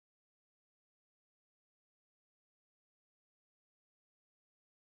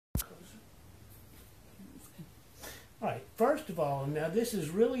first of all, now this is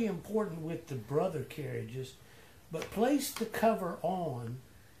really important with the brother carriages, but place the cover on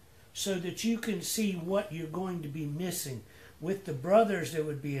so that you can see what you're going to be missing. With the brothers, there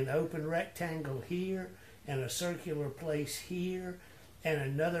would be an open rectangle here and a circular place here and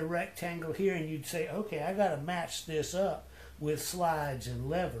another rectangle here, and you'd say, okay, I got to match this up with slides and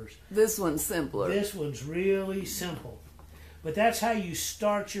levers. This one's simpler. This one's really simple. But that's how you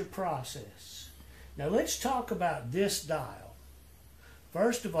start your process. Now let's talk about this dial.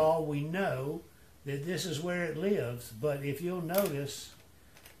 First of all, we know that this is where it lives, but if you'll notice,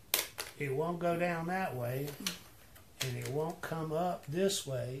 it won't go down that way, and it won't come up this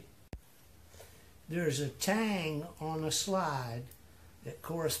way. There's a tang on a slide that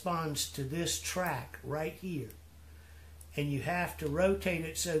corresponds to this track right here. And you have to rotate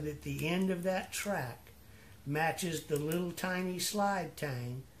it so that the end of that track matches the little tiny slide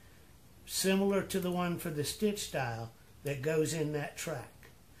tang, similar to the one for the stitch dial that goes in that track.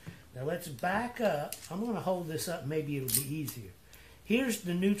 Now let's back up. I'm going to hold this up, maybe it'll be easier. Here's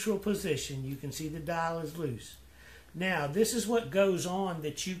the neutral position. You can see the dial is loose. Now this is what goes on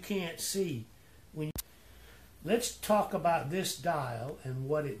that you can't see. Let's talk about this dial and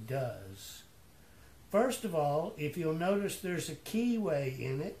what it does. First of all, if you'll notice, there's a keyway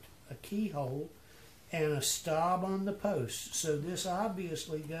in it, a keyhole, and a stop on the post. So this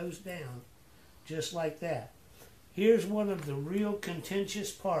obviously goes down just like that. Here's one of the real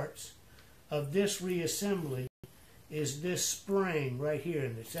contentious parts of this reassembly is this spring right here,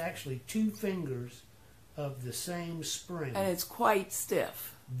 and it's actually 2 fingers of the same spring. And it's quite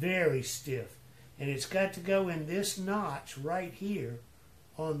stiff. Very stiff. And it's got to go in this notch right here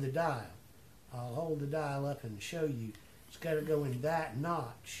on the dial. I'll hold the dial up and show you. It's got to go in that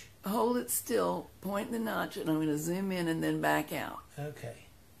notch. Hold it still, point the notch, and I'm going to zoom in and then back out. Okay.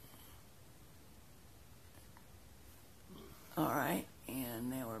 All right,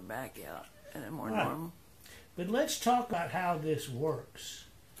 and now we're back out and more normal. But let's talk about how this works.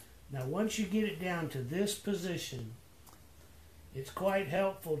 Now, once you get it down to this position, it's quite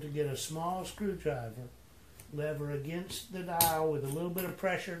helpful to get a small screwdriver, lever against the dial with a little bit of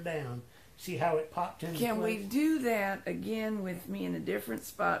pressure down. See how it popped into place? Can we do that again with me in a different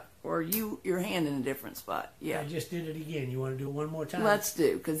spot, or your hand in a different spot? Yeah. I just did it again. You want to do it one more time? Let's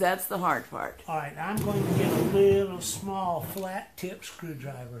do, because that's the hard part. All right, I'm going to get a little small flat tip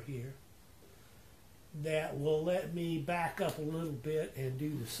screwdriver here that will let me back up a little bit and do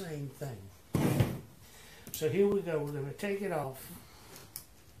the same thing. So here we go. We're going to take it off.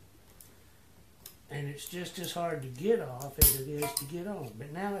 And it's just as hard to get off as it is to get on.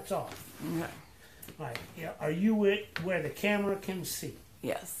 But now it's off. Okay. All right. Are you where the camera can see?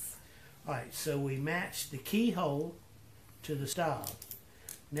 Yes. All right. So we matched the keyhole to the stop.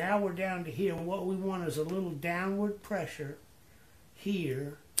 Now we're down to here. What we want is a little downward pressure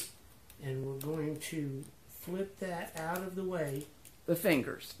here. And we're going to flip that out of the way. The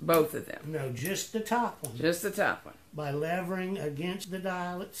fingers, both of them. No, just the top one. Just the top one. By levering against the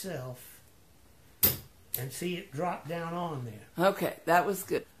dial itself. And see it drop down on there. Okay, that was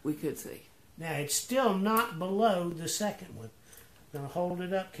good. We could see. Now, it's still not below the second one. I'm going to hold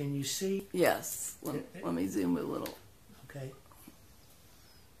it up. Can you see? Yes. Let me zoom a little. Okay.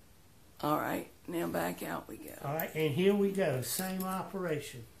 All right. Now back out we go. All right, and here we go. Same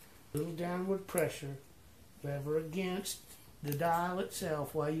operation. Little downward pressure. Lever against the dial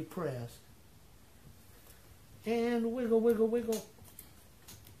itself while you press. And wiggle, wiggle, wiggle.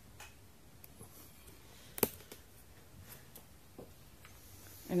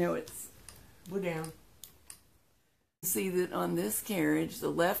 I know we're down. See that on this carriage, the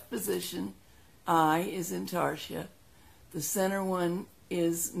left position, I, is intarsia. The center one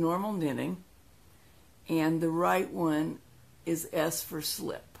is normal knitting. And the right one is S for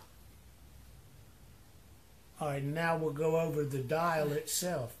slip. All right, now we'll go over the dial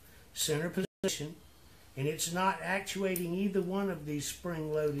itself. Center position. And it's not actuating either one of these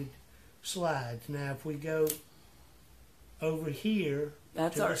spring-loaded slides. Now, if we go over here,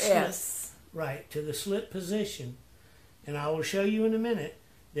 that's our slip, S. Right, to the slip position. And I will show you in a minute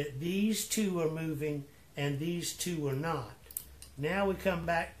that these 2 are moving and these 2 are not. Now we come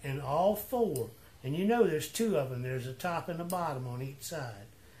back and all 4, and you know there's 2 of them. There's a top and a bottom on each side.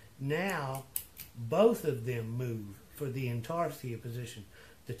 Now both of them move for the intarsia position.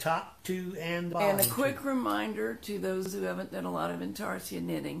 The top 2 and the bottom 2. And a quick reminder to those who haven't done a lot of intarsia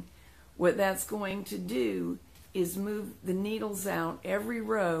knitting, what that's going to do is move the needles out every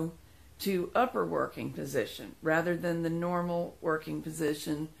row to upper working position rather than the normal working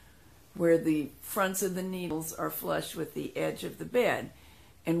position where the fronts of the needles are flush with the edge of the bed.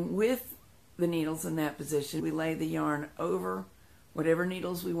 And with the needles in that position. We lay the yarn over whatever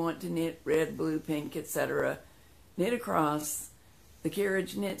needles we want to knit, red, blue, pink, etc. Knit across. The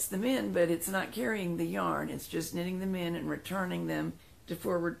carriage knits them in, but it's not carrying the yarn. It's just knitting them in and returning them to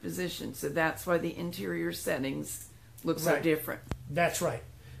forward position. So that's why the interior settings look so different. That's right.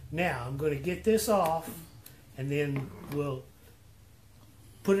 Now I'm going to get this off, and then we'll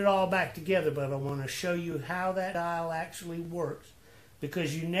put it all back together, but I want to show you how that dial actually works,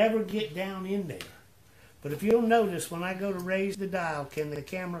 because you never get down in there. But if you'll notice, when I go to raise the dial, can the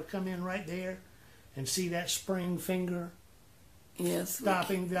camera come in right there and see that spring finger? Yes.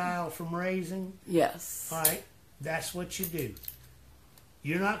 Stopping the dial from raising? Yes. All right, that's what you do.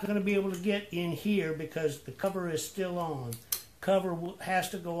 You're not going to be able to get in here because the cover is still on. Cover has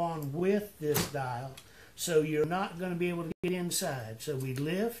to go on with this dial, so you're not going to be able to get inside. So we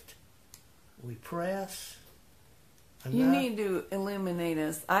lift, we press. You need to illuminate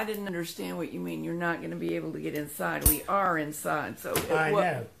us. I didn't understand what you mean. You're not going to be able to get inside. We are inside. So I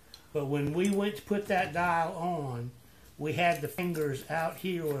know. But when we went to put that dial on, we had the fingers out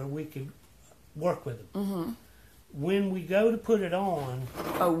here where we could work with them. Mm-hmm. When we go to put it on...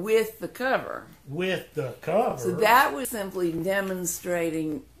 Oh, with the cover. With the cover. So that was simply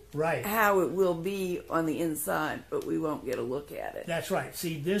demonstrating right how it will be on the inside, but we won't get a look at it. That's right.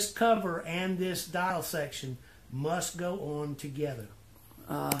 See, this cover and this dial section must go on together.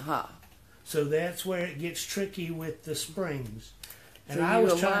 Uh-huh. So that's where it gets tricky with the springs. And so I you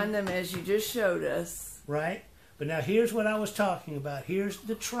was align them as you just showed us. Right. But now here's what I was talking about. Here's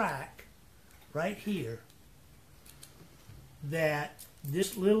the track right here that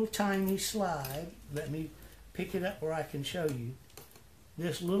this little tiny slide, let me pick it up where I can show you.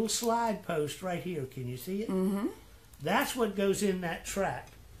 This little slide post right here, can you see it? Mm-hmm. That's what goes in that track.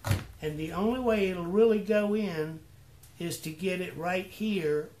 And the only way it'll really go in is to get it right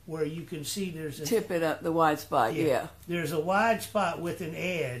here where you can see there's a... Tip it up, the wide spot, yeah. There's a wide spot with an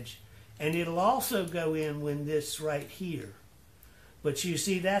edge, and it'll also go in when this right here. But you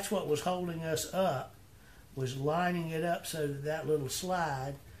see, that's what was holding us up, was lining it up so that that little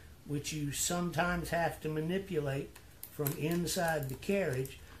slide, which you sometimes have to manipulate from inside the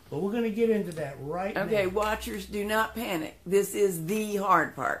carriage. But we're going to get into that right now. Okay, watchers, do not panic. This is the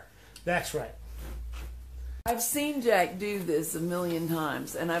hard part. That's right. I've seen Jack do this a million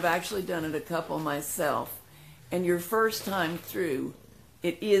times, and I've actually done it a couple myself. And your first time through,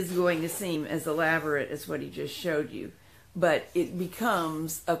 it is going to seem as elaborate as what he just showed you. But it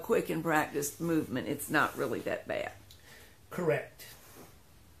becomes a quick and practiced movement. It's not really that bad. Correct.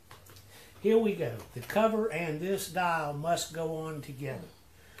 Here we go. The cover and this dial must go on together.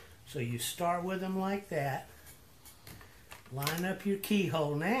 So you start with them like that. Line up your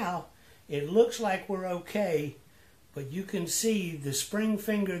keyhole. Now, it looks like we're okay, but you can see the spring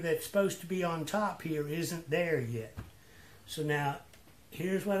finger that's supposed to be on top here isn't there yet. So now,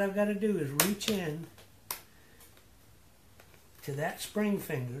 here's what I've got to do is reach in to that spring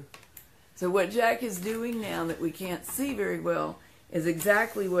finger. So what Jack is doing now that we can't see very well is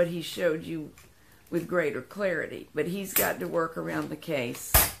exactly what he showed you with greater clarity. But he's got to work around the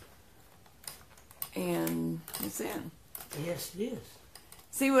case. And it's in. Yes, it is.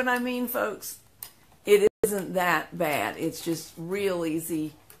 See what I mean, folks? It isn't that bad. It's just real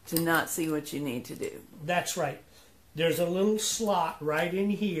easy to not see what you need to do. That's right. There's a little slot right in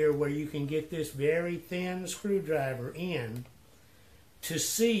here where you can get this very thin screwdriver in to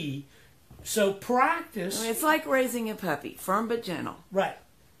see. So practice. I mean, it's like raising a puppy, firm but gentle. Right.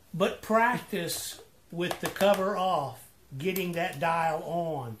 But practice with the cover off, getting that dial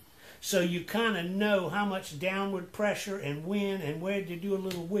on. So you kind of know how much downward pressure and when and where to do a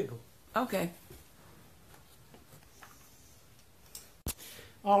little wiggle. Okay.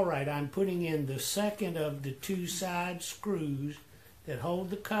 All right, I'm putting in the second of the two side screws that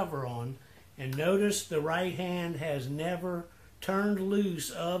hold the cover on. And notice the right hand has never turned loose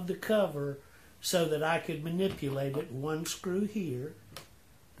of the cover so that I could manipulate it. One screw here,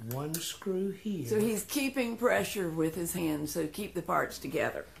 one screw here. So he's keeping pressure with his hand, so keep the parts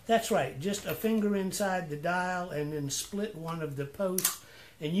together. That's right. Just a finger inside the dial and then split one of the posts,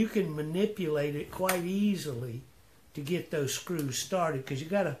 and you can manipulate it quite easily to get those screws started, because you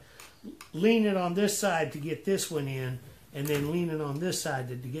got to lean it on this side to get this one in, and then lean it on this side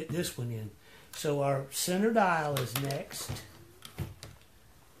to get this one in. So our center dial is next.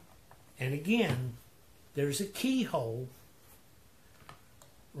 And again, there's a keyhole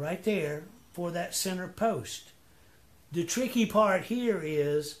right there for that center post. The tricky part here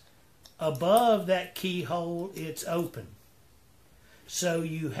is above that keyhole, it's open. So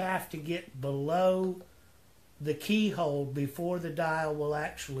you have to get below the keyhole before the dial will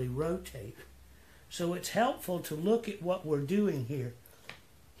actually rotate. So it's helpful to look at what we're doing here.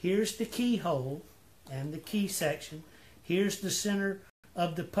 Here's the keyhole and the key section. Here's the center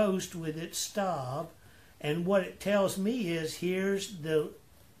of the post with its stop. And what it tells me is here's the...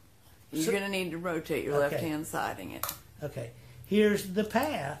 You're going to need to rotate your left-hand siding it. Okay. Here's the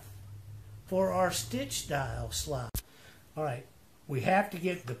path for our stitch dial slide. All right. We have to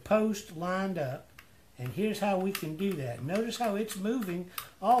get the post lined up. And here's how we can do that. Notice how it's moving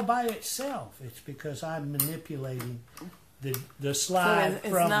all by itself. It's because I'm manipulating the slide so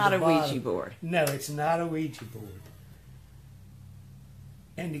from the bottom. It's not a Ouija board. No, it's not a Ouija board.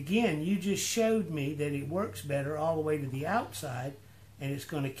 And again, you just showed me that it works better all the way to the outside, and it's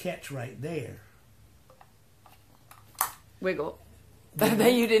going to catch right there. Wiggle.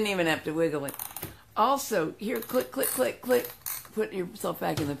 You didn't even have to wiggle it. Also, here, click, click, click, click. Put yourself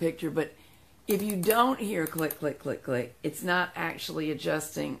back in the picture, but if you don't hear click, click, click, click, it's not actually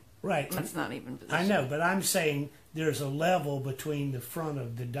adjusting. Right. That's not even position. I know, but I'm saying there's a level between the front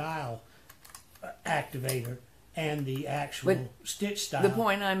of the dial activator and the actual stitch style. The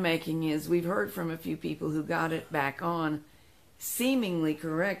point I'm making is we've heard from a few people who got it back on seemingly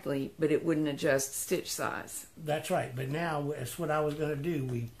correctly, but it wouldn't adjust stitch size. That's right, but now that's what I was going to do.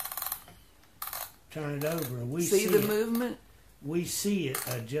 We turn it over and we see the movement. We see it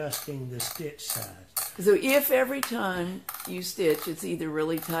adjusting the stitch size. So if every time you stitch it's either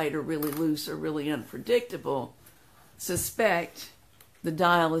really tight or really loose or really unpredictable, suspect the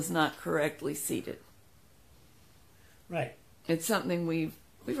dial is not correctly seated. Right. It's something we've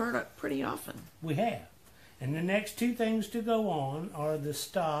heard it pretty often. We have. And the next two things to go on are the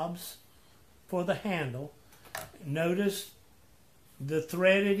stobs for the handle. Notice the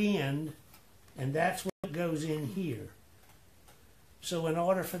threaded end, and that's what goes in here. So in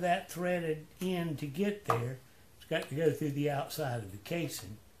order for that threaded end to get there, it's got to go through the outside of the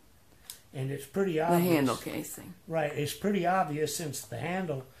casing. And it's pretty obvious. The handle casing. Right. It's pretty obvious since the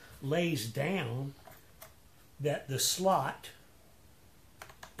handle lays down that the slot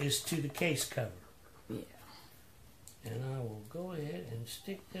is to the case cover. Yeah. And I will go ahead and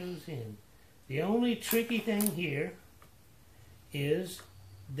stick those in. The only tricky thing here is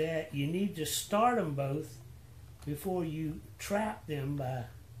that you need to start them both before you trap them by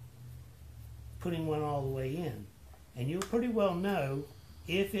putting one all the way in. And you'll pretty well know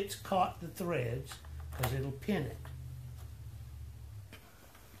if it's caught the threads because it'll pin it.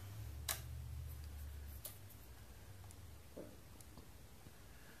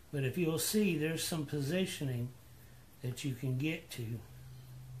 But if you'll see, there's some positioning that you can get to.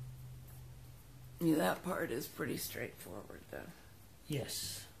 Yeah, that part is pretty straightforward, though.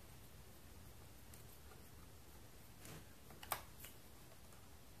 Yes.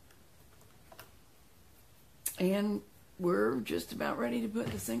 And we're just about ready to put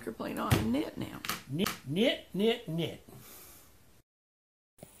the sinker plate on and knit now. Knit, knit, knit, knit.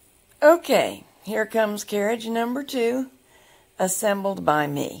 Okay, here comes carriage number 2, assembled by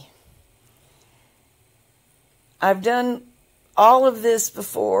me. I've done all of this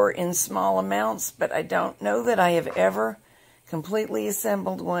before in small amounts, but I don't know that I have ever completely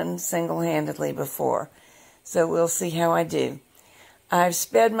assembled one single-handedly before. So we'll see how I do. I've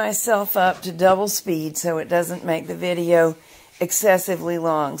sped myself up to double speed so it doesn't make the video excessively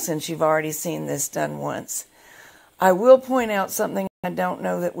long since you've already seen this done once. I will point out something I don't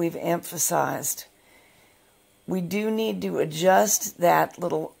know that we've emphasized. We do need to adjust that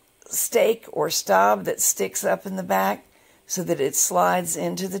little stake or stop that sticks up in the back so that it slides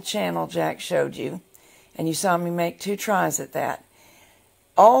into the channel Jack showed you. And you saw me make 2 tries at that.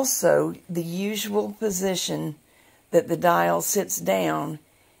 Also, the usual position that the dial sits down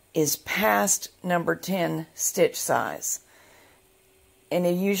is past number 10 stitch size. And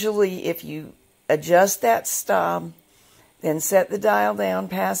usually if you adjust that stop, then set the dial down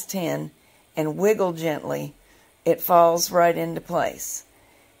past 10 and wiggle gently, it falls right into place.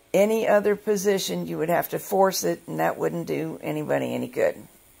 Any other position, you would have to force it, and that wouldn't do anybody any good.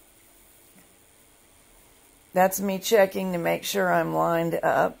 That's me checking to make sure I'm lined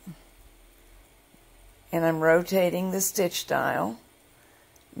up. And I'm rotating the stitch dial.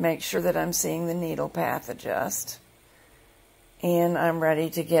 Make sure that I'm seeing the needle path adjust. And I'm ready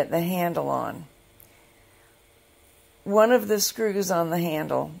to get the handle on. One of the screws on the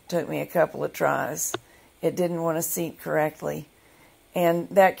handle took me a couple of tries. It didn't want to seat correctly. And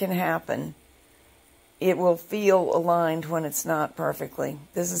that can happen. It will feel aligned when it's not perfectly.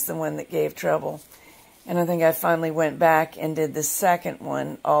 This is the one that gave trouble. And I think I finally went back and did the second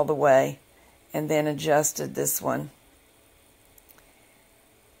one all the way and then adjusted this one.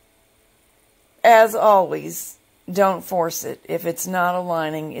 As always, don't force it. If it's not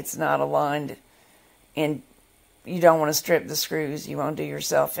aligning, it's not aligned. and you don't want to strip the screws. You won't do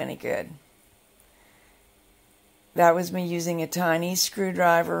yourself any good. That was me using a tiny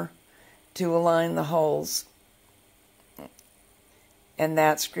screwdriver to align the holes. And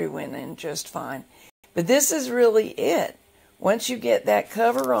that screw went in just fine. But this is really it. Once you get that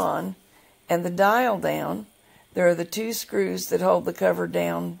cover on and the dial down, there are the 2 screws that hold the cover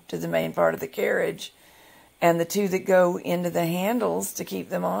down to the main part of the carriage, and the 2 that go into the handles to keep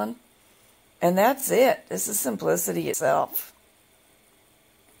them on. And that's it. This is simplicity itself.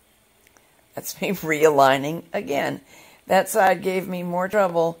 That's me realigning again. That side gave me more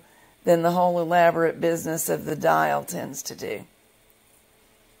trouble than the whole elaborate business of the dial tends to do.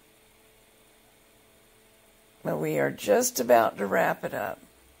 But we are just about to wrap it up.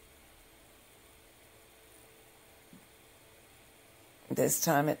 This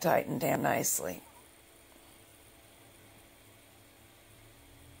time it tightened down nicely.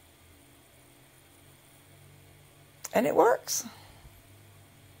 And it works.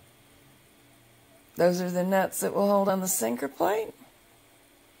 Those are the nuts that will hold on the sinker plate.